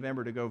opportunity in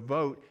November to go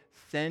vote.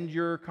 Send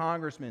your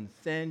congressmen,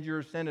 send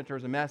your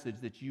senators a message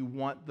that you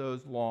want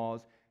those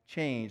laws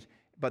changed.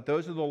 But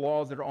those are the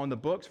laws that are on the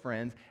books,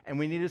 friends, and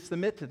we need to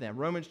submit to them.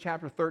 Romans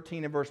chapter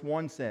 13 and verse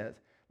 1 says,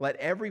 "Let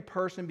every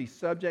person be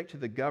subject to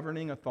the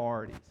governing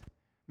authorities."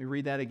 Let me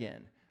read that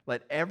again.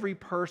 Let every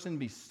person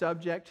be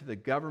subject to the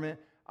government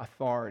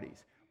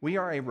authorities. We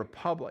are a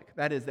republic.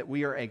 That is, that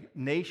we are a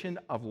nation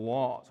of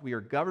laws. We are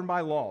governed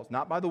by laws,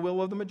 not by the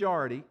will of the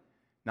majority,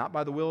 not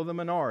by the will of the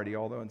minority,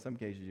 although in some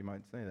cases you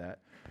might say that.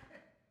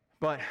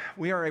 But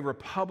we are a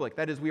republic.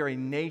 That is, we are a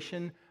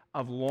nation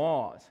of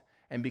laws.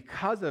 And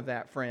because of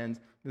that, friends,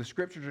 the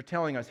scriptures are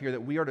telling us here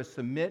that we are to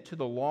submit to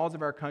the laws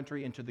of our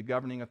country and to the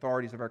governing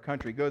authorities of our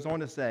country. It goes on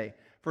to say,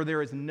 "For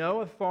there is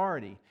no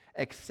authority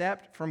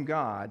except from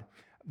God,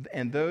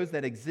 and those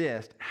that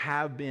exist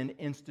have been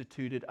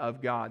instituted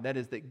of God." That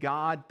is, that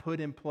God put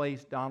in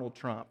place Donald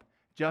Trump,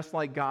 just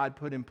like God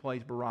put in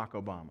place Barack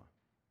Obama.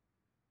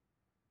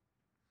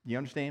 You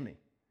understand me?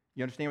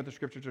 You understand what the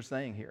scriptures are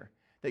saying here?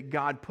 That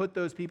God put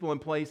those people in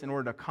place in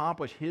order to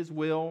accomplish His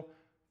will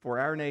for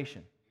our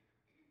nation.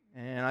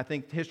 And I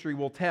think history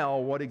will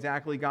tell what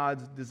exactly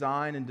God's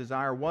design and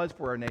desire was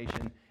for our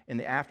nation in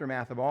the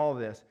aftermath of all of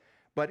this.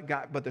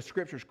 But the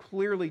scriptures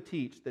clearly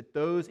teach that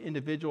those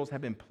individuals have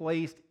been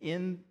placed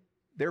in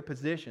their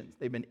positions.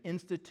 They've been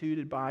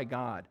instituted by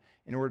God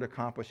in order to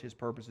accomplish His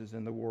purposes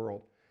in the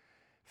world.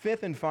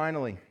 Fifth and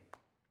finally,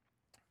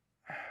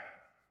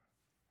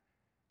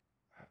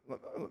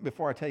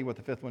 before I tell you what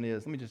the fifth one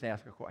is, let me just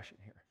ask a question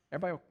here.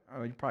 Everybody,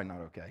 you're probably not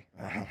okay.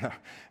 I don't know.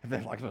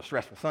 It's like a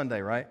stressful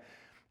Sunday, right?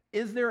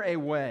 Is there a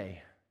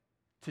way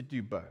to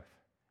do both?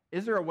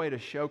 Is there a way to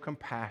show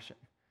compassion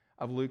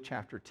of Luke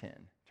chapter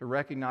 10? To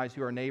recognize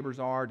who our neighbors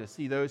are, to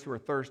see those who are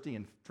thirsty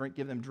and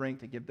give them drink,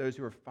 to give those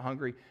who are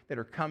hungry that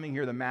are coming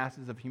here, the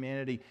masses of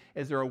humanity.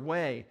 Is there a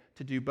way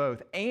to do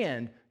both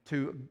and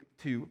to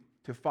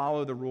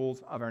follow the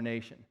rules of our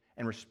nation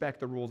and respect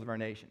the rules of our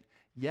nation?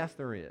 Yes,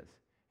 there is.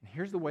 And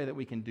here's the way that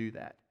we can do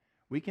that.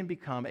 We can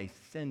become a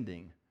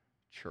sending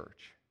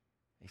church.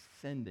 A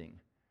sending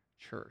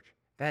church.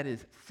 That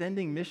is,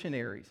 sending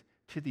missionaries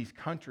to these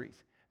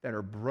countries that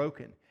are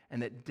broken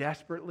and that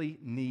desperately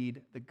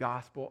need the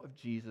gospel of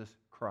Jesus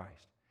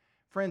Christ.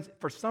 Friends,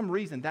 for some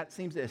reason, that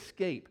seems to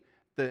escape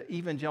the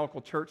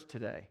evangelical church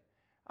today.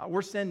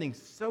 We're sending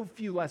so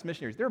few less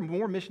missionaries. There are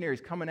more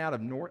missionaries coming out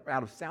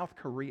of South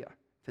Korea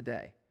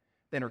today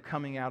than are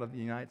coming out of the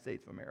United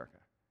States of America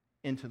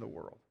into the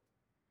world.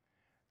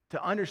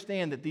 To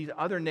understand that these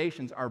other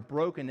nations are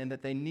broken and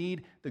that they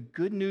need the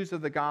good news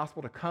of the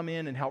gospel to come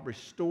in and help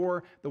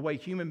restore the way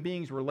human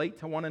beings relate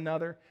to one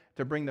another,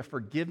 to bring the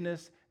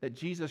forgiveness that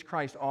Jesus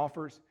Christ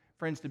offers.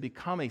 Friends, to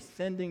become a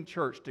sending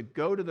church, to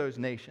go to those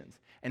nations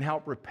and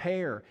help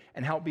repair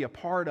and help be a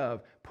part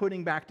of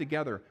putting back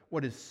together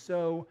what is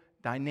so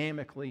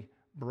dynamically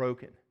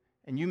broken.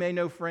 And you may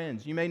know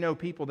friends, you may know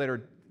people that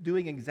are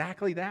doing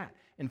exactly that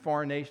in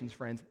foreign nations,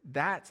 friends.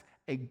 That's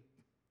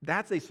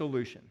a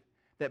solution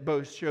that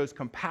both shows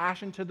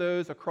compassion to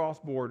those across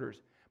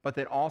borders, but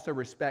that also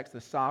respects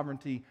the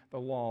sovereignty, the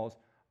laws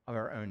of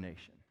our own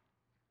nation.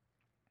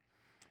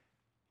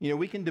 You know,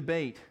 we can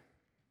debate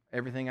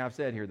everything I've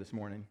said here this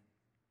morning.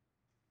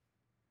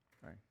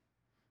 Right?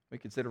 We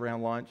could sit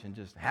around lunch and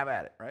just have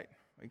at it, right?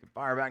 We could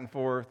fire back and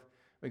forth.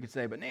 We could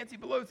say, but Nancy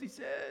Pelosi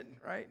said,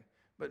 right?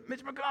 But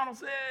Mitch McConnell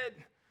said,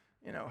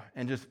 you know,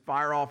 and just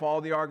fire off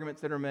all the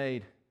arguments that are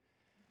made.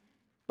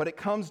 But it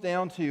comes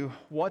down to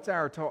what's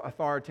our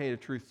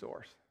authoritative truth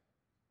source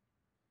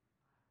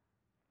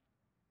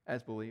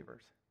as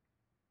believers.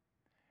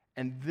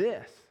 And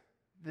this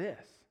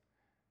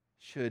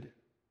should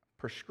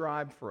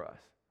prescribe for us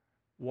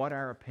what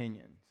our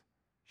opinions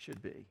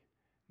should be.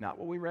 Not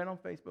what we read on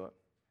Facebook,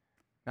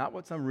 not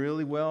what some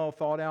really well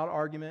thought out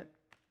argument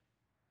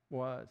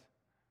was,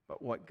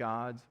 but what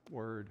God's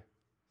word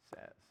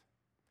says.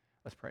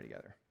 Let's pray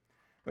together.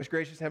 Most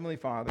gracious Heavenly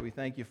Father, we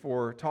thank you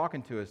for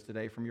talking to us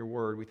today from your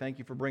word. We thank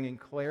you for bringing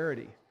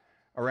clarity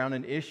around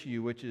an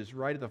issue which is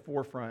right at the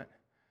forefront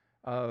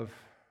of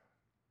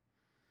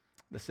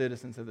the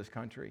citizens of this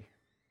country.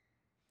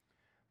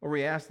 Lord,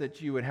 we ask that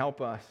you would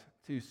help us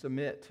to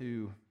submit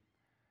to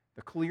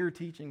the clear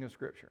teaching of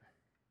Scripture.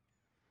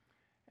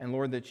 And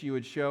Lord, that you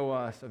would show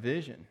us a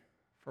vision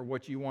for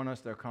what you want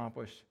us to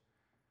accomplish,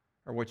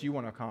 or what you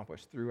want to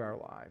accomplish through our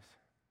lives.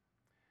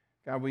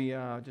 God, we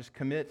just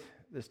commit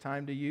this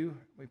time to you.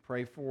 We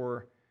pray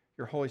for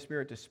your Holy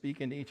Spirit to speak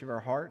into each of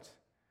our hearts,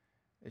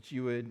 that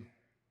you would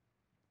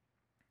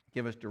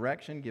give us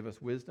direction, give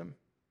us wisdom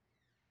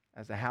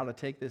as to how to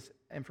take this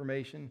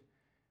information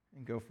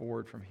and go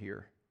forward from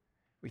here.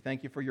 We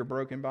thank you for your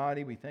broken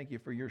body. We thank you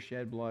for your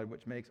shed blood,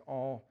 which makes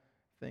all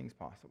things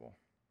possible.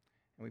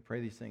 And we pray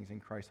these things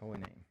in Christ's holy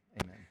name.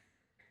 Amen.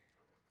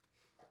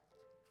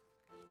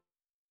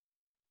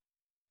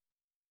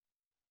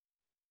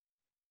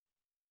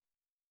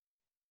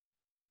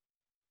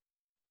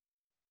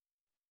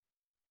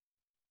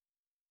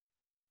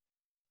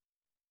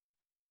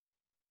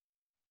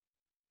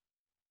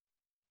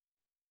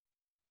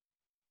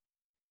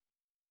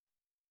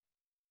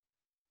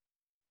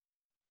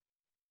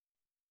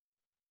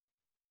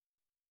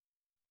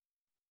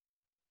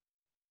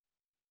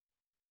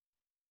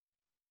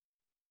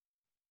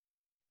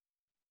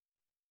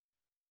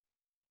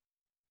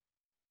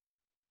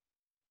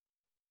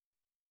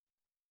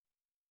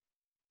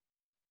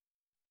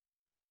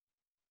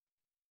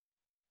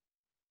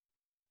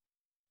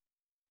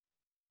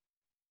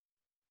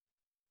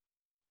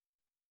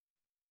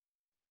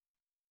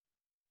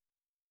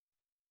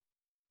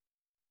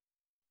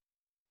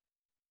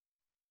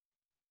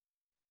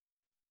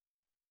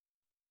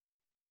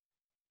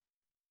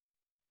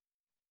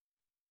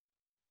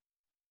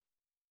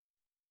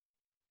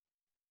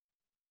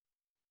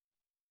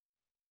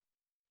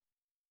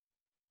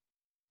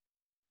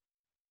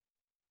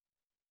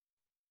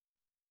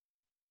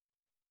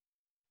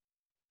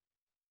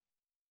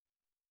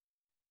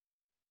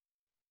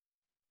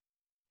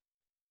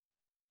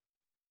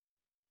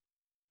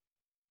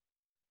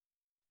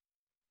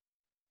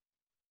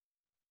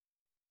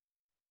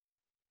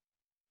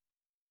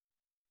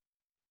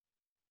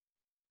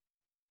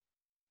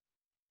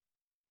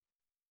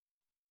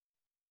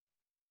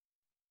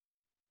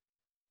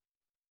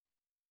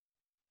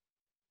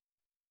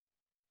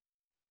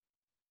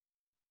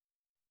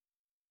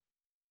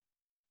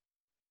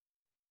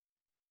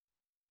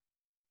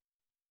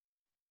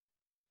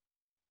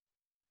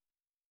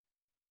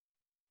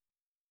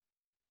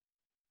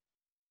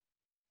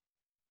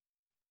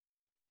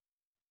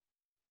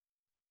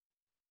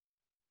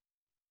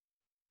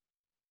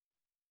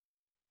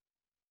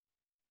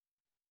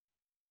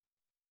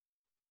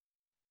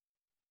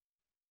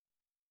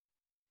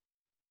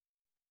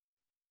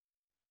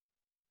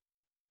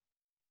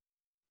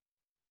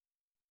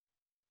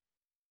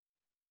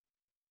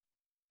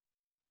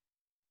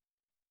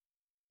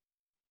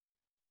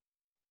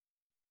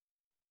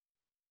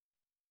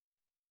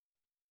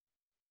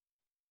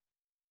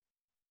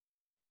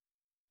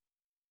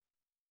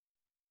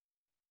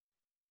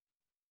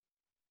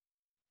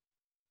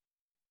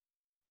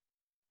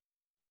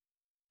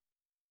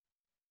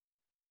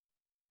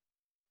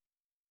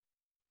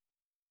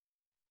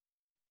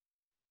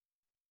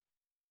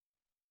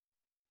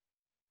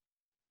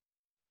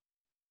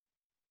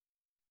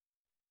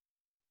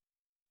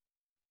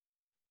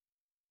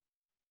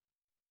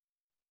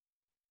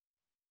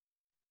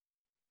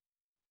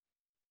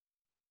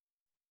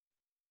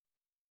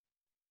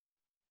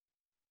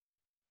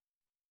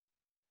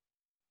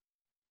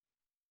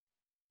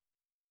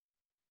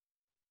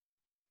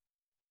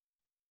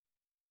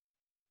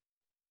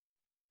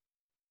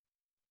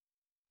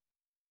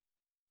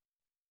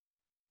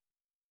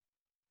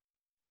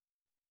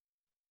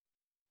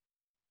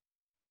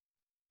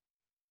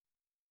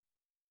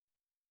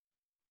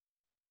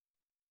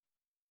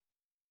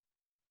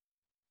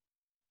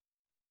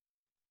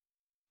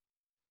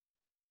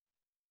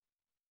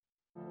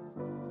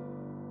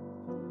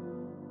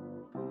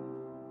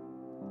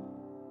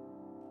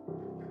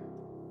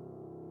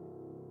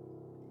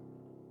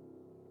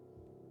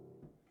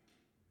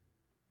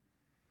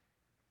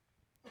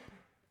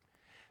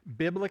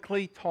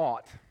 Biblically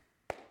taught,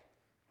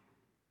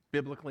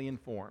 biblically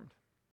informed.